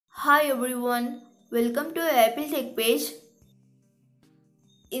Hi everyone, welcome to Apple Tech page.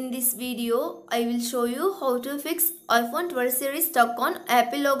 In this video, I will show you how to fix iPhone 12 series stuck on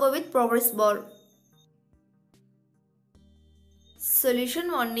Apple logo with progress bar.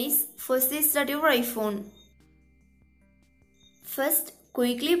 Solution 1 is first restart your iPhone. First,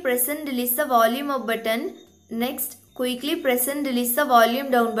 quickly press and release the volume up button. Next, quickly press and release the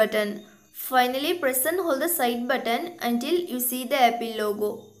volume down button. Finally, press and hold the side button until you see the Apple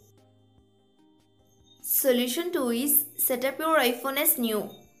logo. Solution 2 is set up your iPhone as new.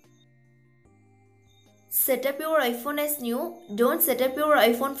 Set up your iPhone as new. Don't set up your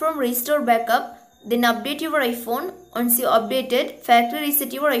iPhone from restore backup. Then update your iPhone. Once you updated, factory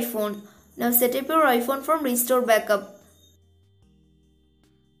reset your iPhone. Now set up your iPhone from restore backup.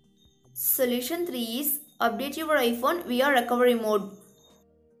 Solution 3 is update your iPhone via recovery mode.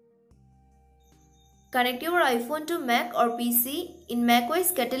 Connect your iPhone to Mac or PC. In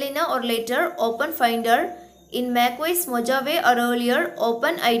macOS Catalina or later, open Finder. In macOS Mojave or earlier,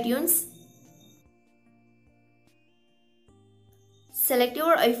 open iTunes. Select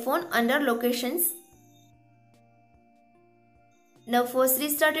your iPhone under Locations. Now force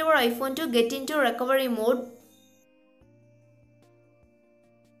restart your iPhone to get into recovery mode.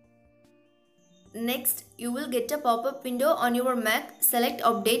 Next, you will get a pop-up window on your Mac. Select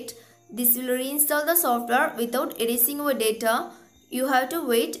Update. This will reinstall the software without erasing your data. You have to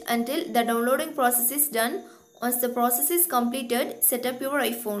wait until the downloading process is done. Once the process is completed, set up your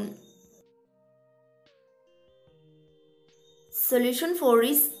iPhone. Solution 4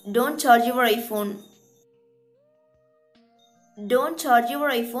 is don't charge your iPhone. Don't charge your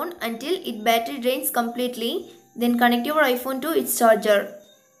iPhone until its battery drains completely. Then connect your iPhone to its charger.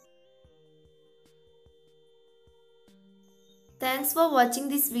 Thanks for watching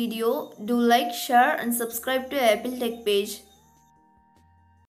this video. Do like, share and subscribe to Apple Tech page.